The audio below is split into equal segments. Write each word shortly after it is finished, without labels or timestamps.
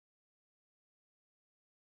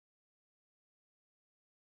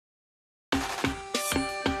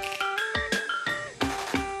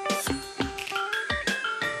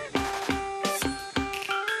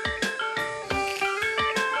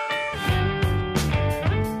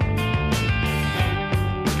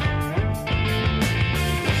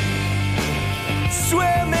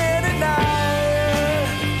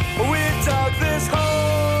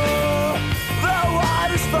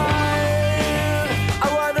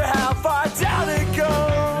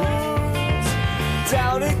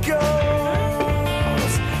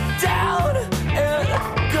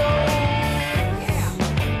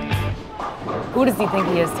Who does he think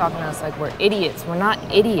he is talking to us like we're idiots? We're not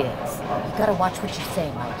idiots. You gotta watch what you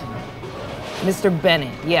say, Mikey. Mr.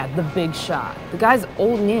 Bennett, yeah, the big shot. The guy's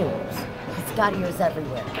old news. He's got ears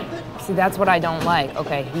everywhere. See, that's what I don't like.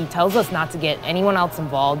 Okay, he tells us not to get anyone else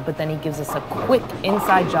involved, but then he gives us a quick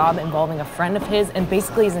inside job involving a friend of his and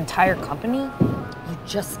basically his entire company. You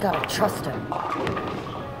just gotta trust him.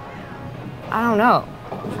 I don't know.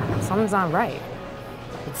 Something's not right.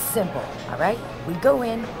 It's simple, all right? We go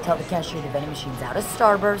in, tell the cashier the vending machine's out of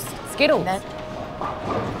Starburst. Skittles. Then...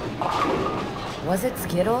 Was it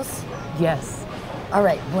Skittles? Yes. All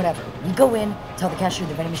right, whatever. We go in, tell the cashier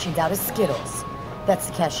the vending machine's out of Skittles. That's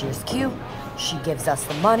the cashier's cue. She gives us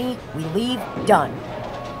the money, we leave, done.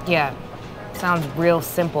 Yeah, sounds real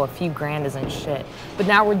simple. A few grand isn't shit. But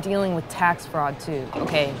now we're dealing with tax fraud too,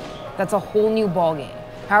 okay? That's a whole new ballgame.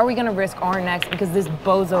 How are we gonna risk our necks because this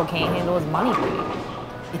bozo can't handle his money right?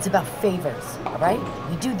 It's about favors, all right?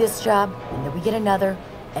 We do this job, and then we get another,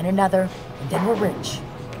 and another, and then we're rich.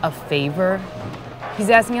 A favor? He's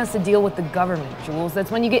asking us to deal with the government, Jules. That's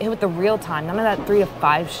when you get hit with the real time. None of that 3 to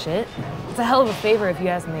 5 shit. It's a hell of a favor if you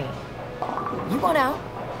ask me. You want out?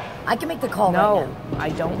 I can make the call right now. No, I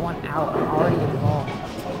don't want out. I'm already involved.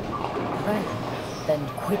 All right, then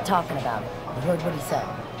quit talking about it. You heard what he said.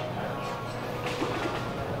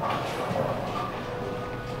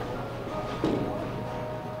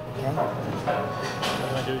 Okay? What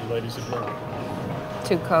can I do, you ladies and gentlemen?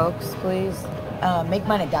 2 Cokes, please. Make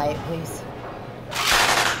mine a diet, please.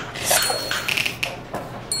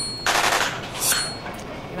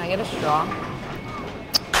 Can I get a straw?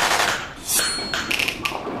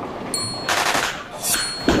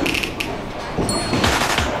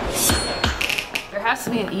 There has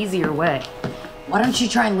to be an easier way. Why don't you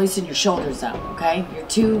try and loosen your shoulders up, okay? You're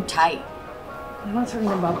too tight. I'm not talking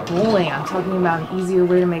about bowling. I'm talking about an easier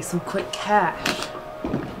way to make some quick cash.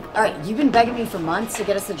 All right, you've been begging me for months to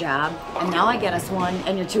get us a job, and now I get us one,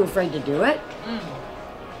 and you're too afraid to do it?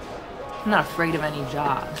 I'm not afraid of any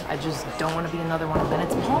job. I just don't want to be another one of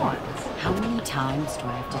Bennett's pawns. How many times do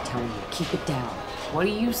I have to tell you? Keep it down. What are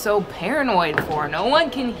you so paranoid for? No one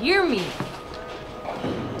can hear me.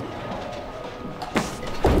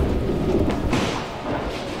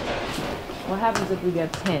 What happens if we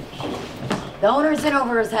get pinched? The owner's in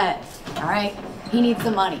over his head, all right? He needs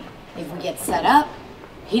the money. If we get set up,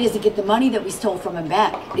 he doesn't get the money that we stole from him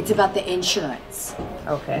back. It's about the insurance.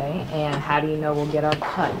 Okay, and how do you know we'll get our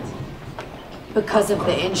cut? Because of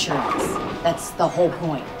the insurance. That's the whole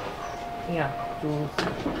point. Yeah, Jules.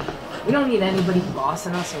 We don't need anybody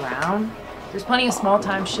bossing us around. There's plenty of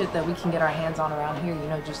small-time shit that we can get our hands on around here, you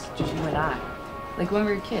know, just you and I. Like when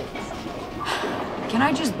we were kids. Can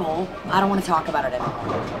I just bowl? I don't want to talk about it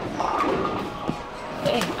anymore.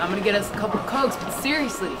 Hey, I'm gonna get us a couple Cokes, but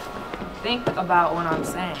seriously, think about what I'm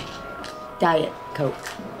saying. Diet Coke.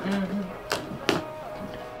 Mm-hmm.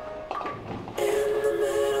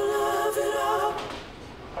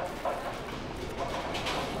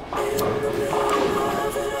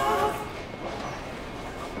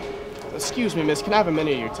 Excuse me, miss, can I have a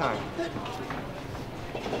minute of your time?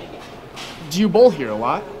 Do you bowl here a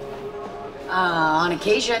lot? On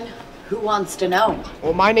occasion. Who wants to know?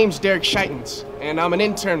 Well, my name's Derek Scheitens, and I'm an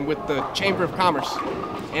intern with the Chamber of Commerce.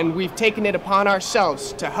 And we've taken it upon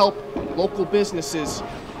ourselves to help local businesses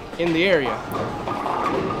in the area.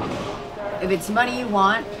 If it's money you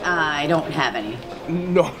want, I don't have any.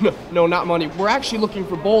 No, not money. We're actually looking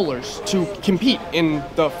for bowlers to compete in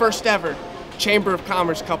the first ever Chamber of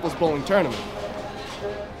Commerce Couples Bowling Tournament.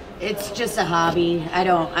 It's just a hobby. I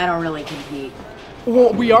don't really compete.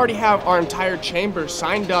 Well, we already have our entire chamber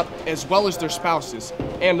signed up, as well as their spouses,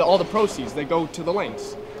 and all the proceeds, they go to the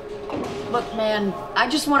lanes. Look, man, I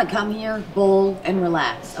just want to come here, bowl, and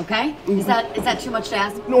relax, okay? Is that too much to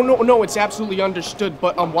ask? No, it's absolutely understood,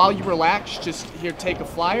 but while you relax, just here, take a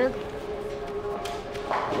flyer,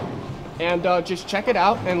 and just check it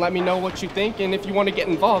out, and let me know what you think, and if you want to get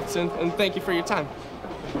involved, and thank you for your time.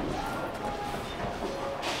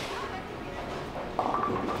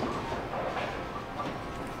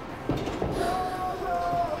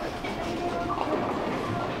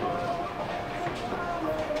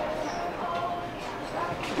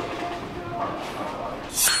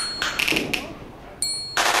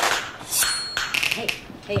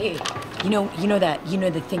 Hey, you know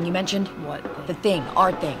the thing you mentioned? What? The thing,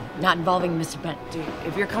 our thing, not involving Mr. Bent. Dude,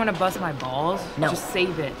 if you're coming to bust my balls, No. just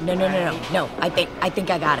save it. No. I think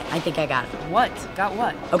I got it. What? Got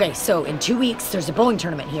what? Okay, so in 2 weeks there's a bowling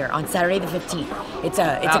tournament here on Saturday the 15th. It's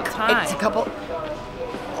a couple.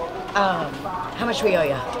 How much do we owe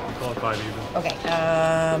you? Call it 5 even. Okay.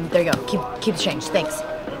 There you go. Keep the change. Thanks.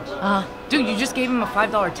 Dude, you just gave him a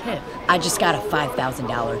 $5 tip. I just got a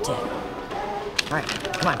 $5,000 tip. All right,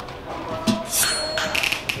 come on.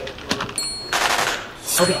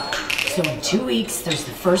 Okay, so in 2 weeks, there's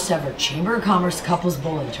the first ever Chamber of Commerce couples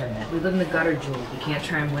bowling tournament. We live in the gutter, Jules. We can't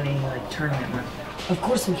try and win any, tournament money. Of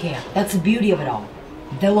course we can. That's the beauty of it all.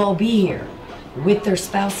 They'll all be here with their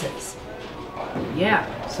spouses. Yeah,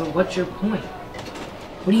 so what's your point?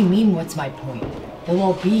 What do you mean, what's my point? They'll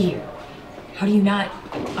all be here. How do you not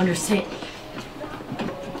understand?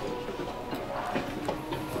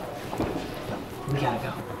 We gotta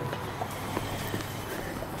go.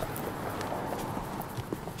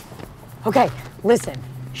 Okay, listen.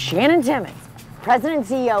 Shannon Timmons, President and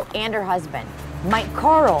CEO, and her husband. Mike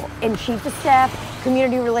Carl, in Chief of Staff,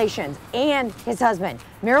 Community Relations, and his husband.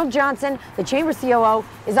 Merrill Johnson, the Chamber COO,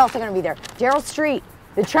 is also gonna be there. Daryl Street,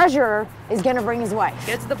 the treasurer, is gonna bring his wife.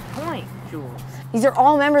 Get to the point, Jules. These are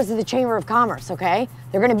all members of the Chamber of Commerce, okay?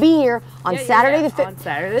 They're gonna be here on Saturday the 5th. On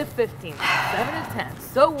Saturday the 15th, 7 to 10.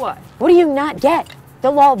 So what? What do you not get?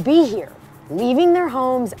 They'll all be here, leaving their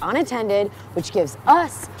homes unattended, which gives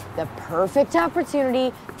us the perfect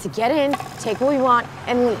opportunity to get in, take what we want,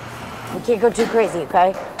 and leave. We can't go too crazy,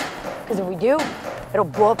 okay? Because if we do, it'll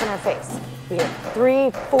blow up in our face. We get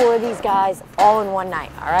 3, 4 of these guys all in one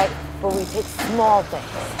night, all right? But we take small things.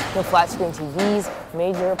 No flat screen TVs,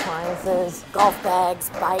 major appliances, golf bags,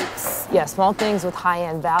 bikes. Yeah, small things with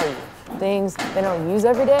high-end value. Things they don't use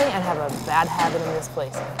every day and have a bad habit in this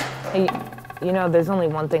place. Hey, you know, there's only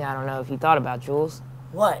one thing I don't know if you thought about, Jules.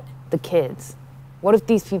 What? The kids. What if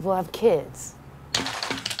these people have kids?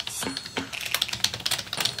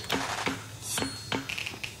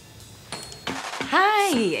 Hi,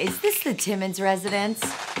 is this the Timmons residence?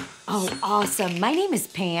 Oh, awesome. My name is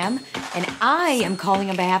Pam, and I am calling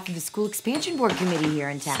on behalf of the School Expansion Board Committee here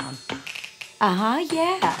in town.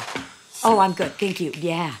 Yeah. Oh, I'm good, thank you.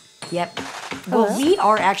 Yeah, yep. Hello? Well, we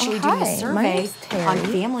are actually doing Hi, a my survey name's Terry. on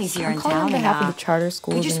families here I'm in calling town. on behalf and, of the charter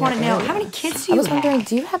schools. we just in want to your know, area. how many kids do I you was wondering, have?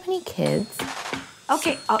 do you have any kids?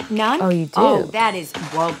 Okay, none? Oh, you do? Oh, that is,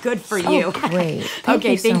 well, good for you. Oh, great.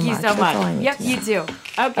 Okay, thank you so That's all I much. need Yep, to you know. too.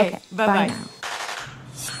 Okay, bye-bye. now.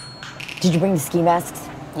 Did you bring the ski masks?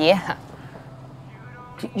 Yeah.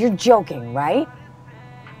 You're joking, right?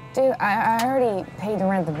 Dude, I already paid to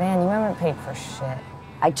rent the van. You haven't paid for shit.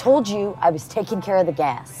 I told you I was taking care of the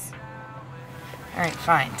gas. All right,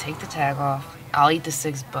 fine. Take the tag off. I'll eat the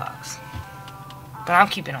 $6. But I'm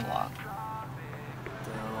keeping a log.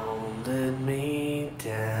 Don't let me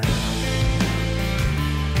down.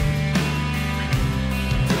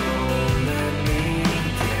 Don't let me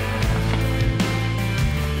down.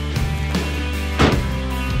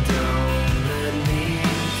 Don't let me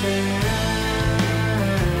down.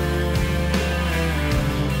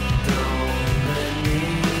 Don't let me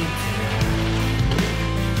down.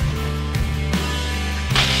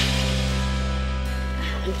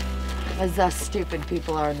 As us stupid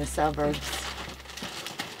people are in the suburbs.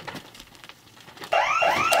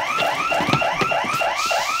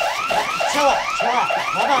 Chill out.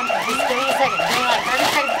 Hold on, just give me a second. Give me like 30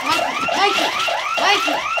 seconds. Mikey!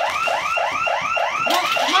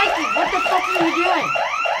 Mikey, what the fuck are you doing?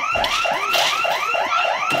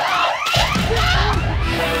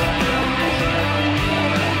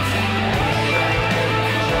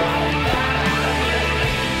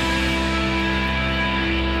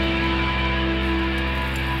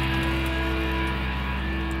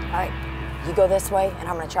 All right, you go this way, and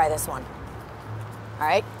I'm gonna try this one. All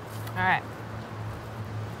right? All right.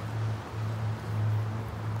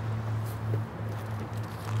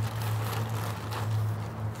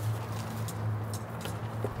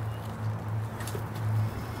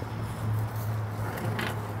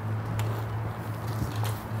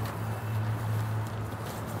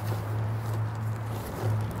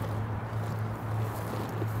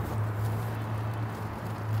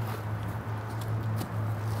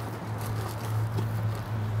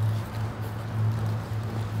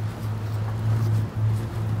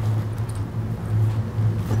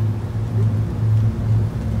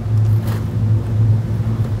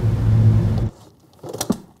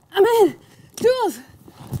 I'm in! Jules!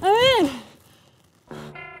 I'm in!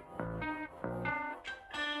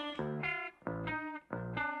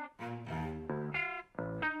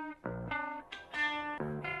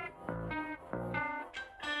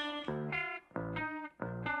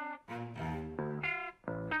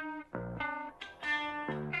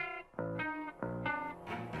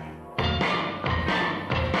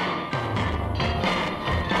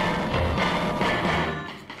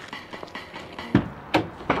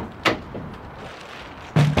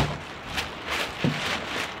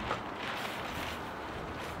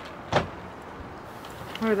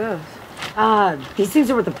 are those? These things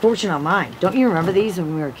are worth a fortune online. Don't you remember these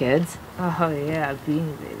when we were kids? Oh, yeah,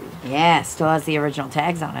 Beanie Baby. Yeah, still has the original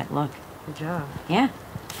tags on it. Look. Good job. Yeah,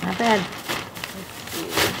 not bad.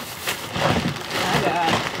 I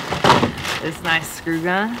got this nice screw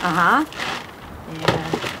gun. Uh-huh.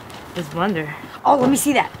 And this blender. Oh, let me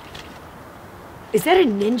see that. Is that a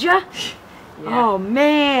Ninja? Oh,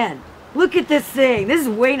 man. Look at this thing. This is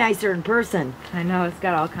way nicer in person. I know, it's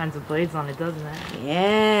got all kinds of blades on it, doesn't it?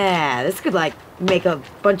 Yeah, this could, like, make a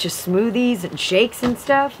bunch of smoothies and shakes and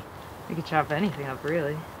stuff. You could chop anything up,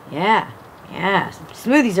 really. Yeah, yeah.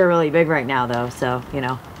 Smoothies are really big right now, though, so, you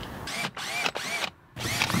know.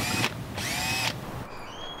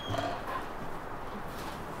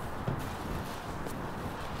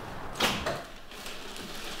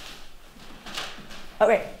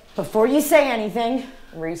 Okay, before you say anything,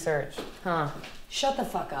 Research. Huh. shut the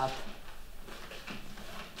fuck up.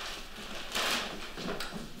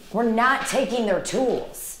 We're not taking their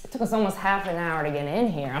tools. It took us almost half an hour to get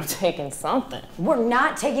in here. I'm taking something. We're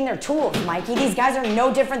not taking their tools, Mikey. These guys are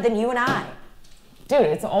no different than you and I. Dude,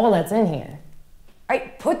 it's all that's in here. All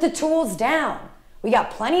right, put the tools down. We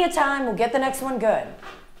got plenty of time. We'll get the next one good.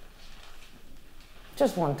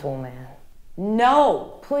 Just one tool, man.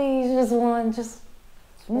 No. Please, just one. Just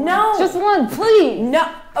No. Just one, please.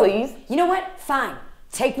 No. Please. Oh, you know what? Fine.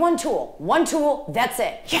 Take one tool. One tool, that's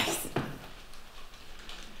it. Yes.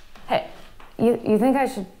 Hey, you think I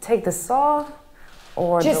should take the saw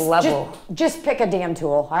or the level? Just pick a damn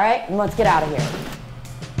tool, all right? And let's get out of here.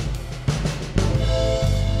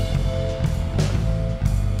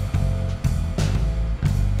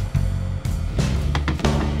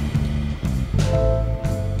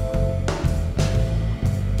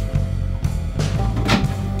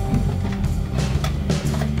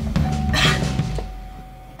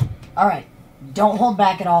 All right, don't hold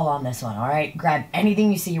back at all on this one, all right? Grab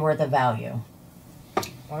anything you see worth of value.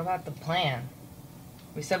 What about the plan?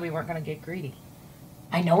 We said we weren't gonna get greedy.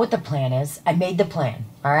 I know what the plan is. I made the plan,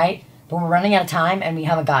 all right? But we're running out of time and we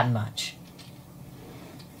haven't gotten much.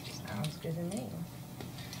 Sounds good to me.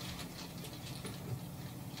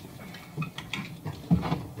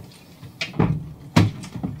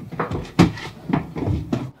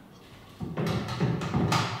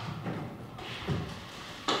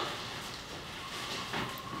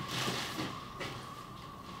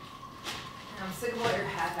 I'm sick of all your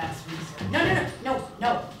half-assed research.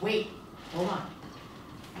 No, wait. Hold on.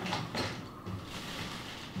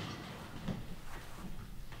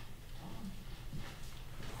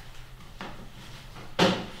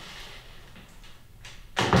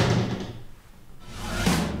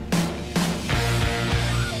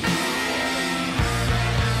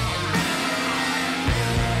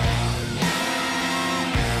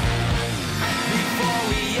 Before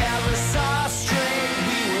we ever saw straight,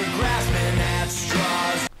 we were grasping at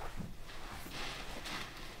straws.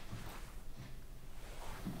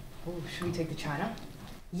 Oh, should we take the china?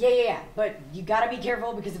 Yeah. But you gotta be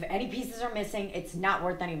careful because if any pieces are missing, it's not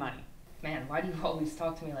worth any money. Man, why do you always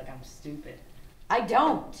talk to me like I'm stupid? I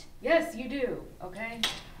don't. Yes, you do, okay?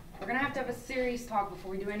 We're gonna have to have a serious talk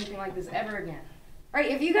before we do anything like this ever again. All right,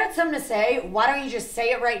 if you got something to say, why don't you just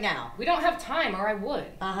say it right now? We don't have time, or I would.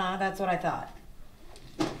 Uh-huh, that's what I thought.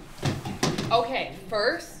 Okay,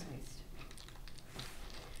 first,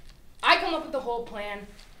 I come up with the whole plan.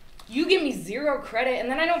 You give me 0 credit, and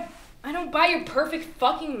then I don't buy your perfect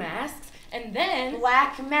fucking masks, and then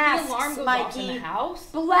Black the masks, alarm goes off in Mikey. the house.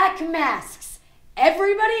 Black masks.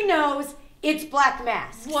 Everybody knows it's black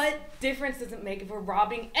masks. What difference does it make if we're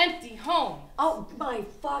robbing empty homes? Oh my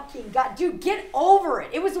fucking God. Dude, get over it.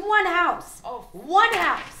 It was one house. Oh, One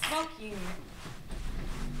house. fuck you.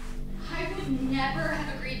 I would never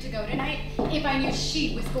have agreed to go tonight if I knew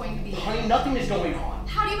she was going to be there. Honey, nothing is going on.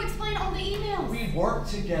 How do you explain all the emails? We work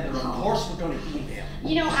together. Of course we're going to email.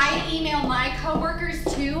 You know, I email my coworkers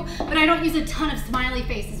too, but I don't use a ton of smiley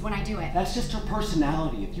faces when I do it. That's just her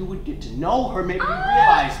personality. If you would get to know her, maybe you'd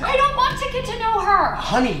realize that. I don't want to get to know her.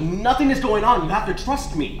 Honey, nothing is going on. You have to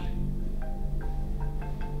trust me.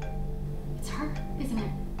 It's her, isn't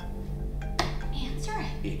it? Answer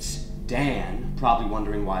it. It's Dan, probably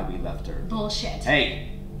wondering why we left her. Bullshit. Hey,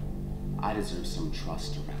 I deserve some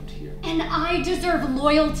trust around here. And I deserve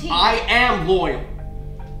loyalty. I am loyal.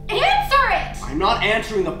 Answer it! I'm not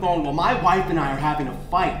answering the phone while my wife and I are having a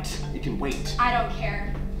fight. It can wait. I don't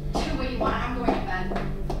care. Do what you want. I'm going to bed.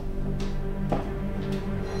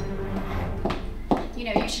 You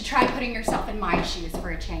know, you should try putting yourself in my shoes for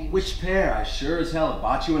a change. Which pair? I sure as hell have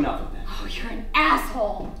bought you enough of them. Oh, you're an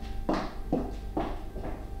asshole.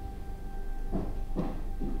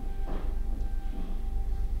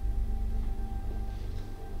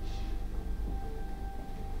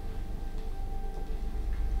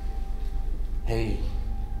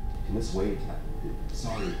 Just wait.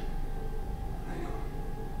 Sorry. I know.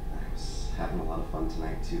 I was having a lot of fun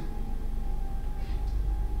tonight, too.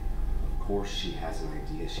 Of course she has an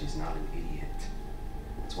idea. She's not an idiot.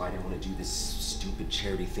 That's why I didn't want to do this stupid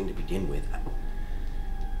charity thing to begin with.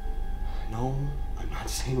 No, I'm not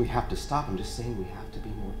saying we have to stop. I'm just saying we have to be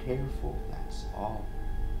more careful. That's all.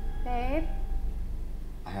 Babe?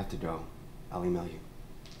 I have to go. I'll email you.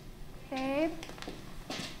 Babe?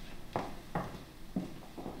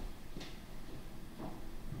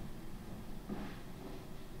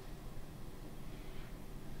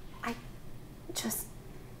 I just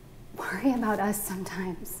worry about us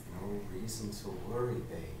sometimes. No reason to worry,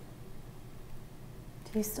 babe.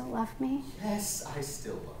 Do you still love me? Yes, I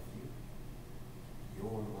still love you.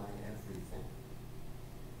 You're my everything.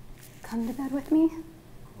 Come to bed with me? Of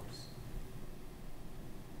course.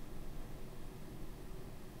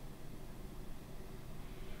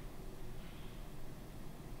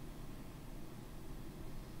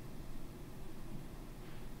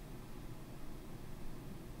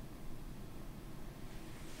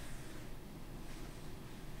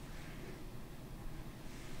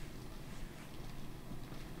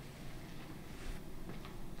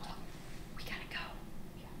 We gotta go.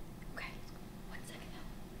 Yeah. Okay. 1 second now.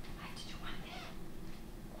 I have to do one thing.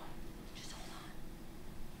 Just hold on.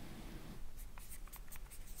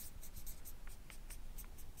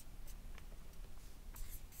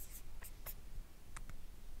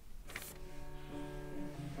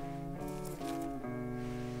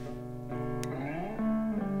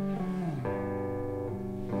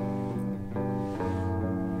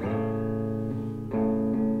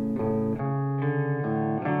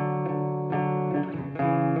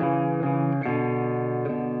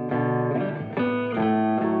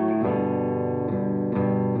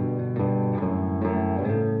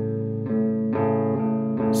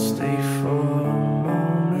 Stay for a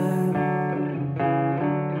moment.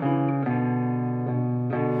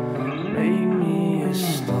 Make me a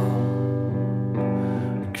stone,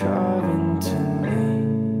 carve into me.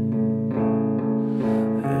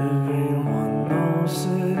 Everyone knows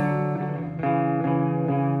it.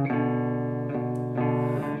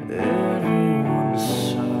 Everyone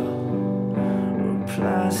saw we're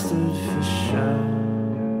plastered for show.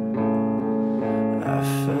 I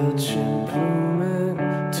felt you blooming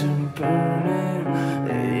to burning.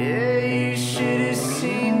 Yeah, you should have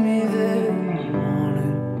seen me that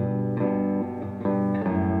morning.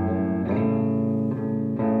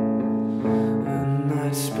 The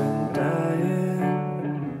night's been dying,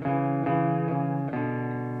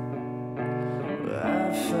 but I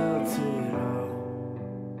felt it.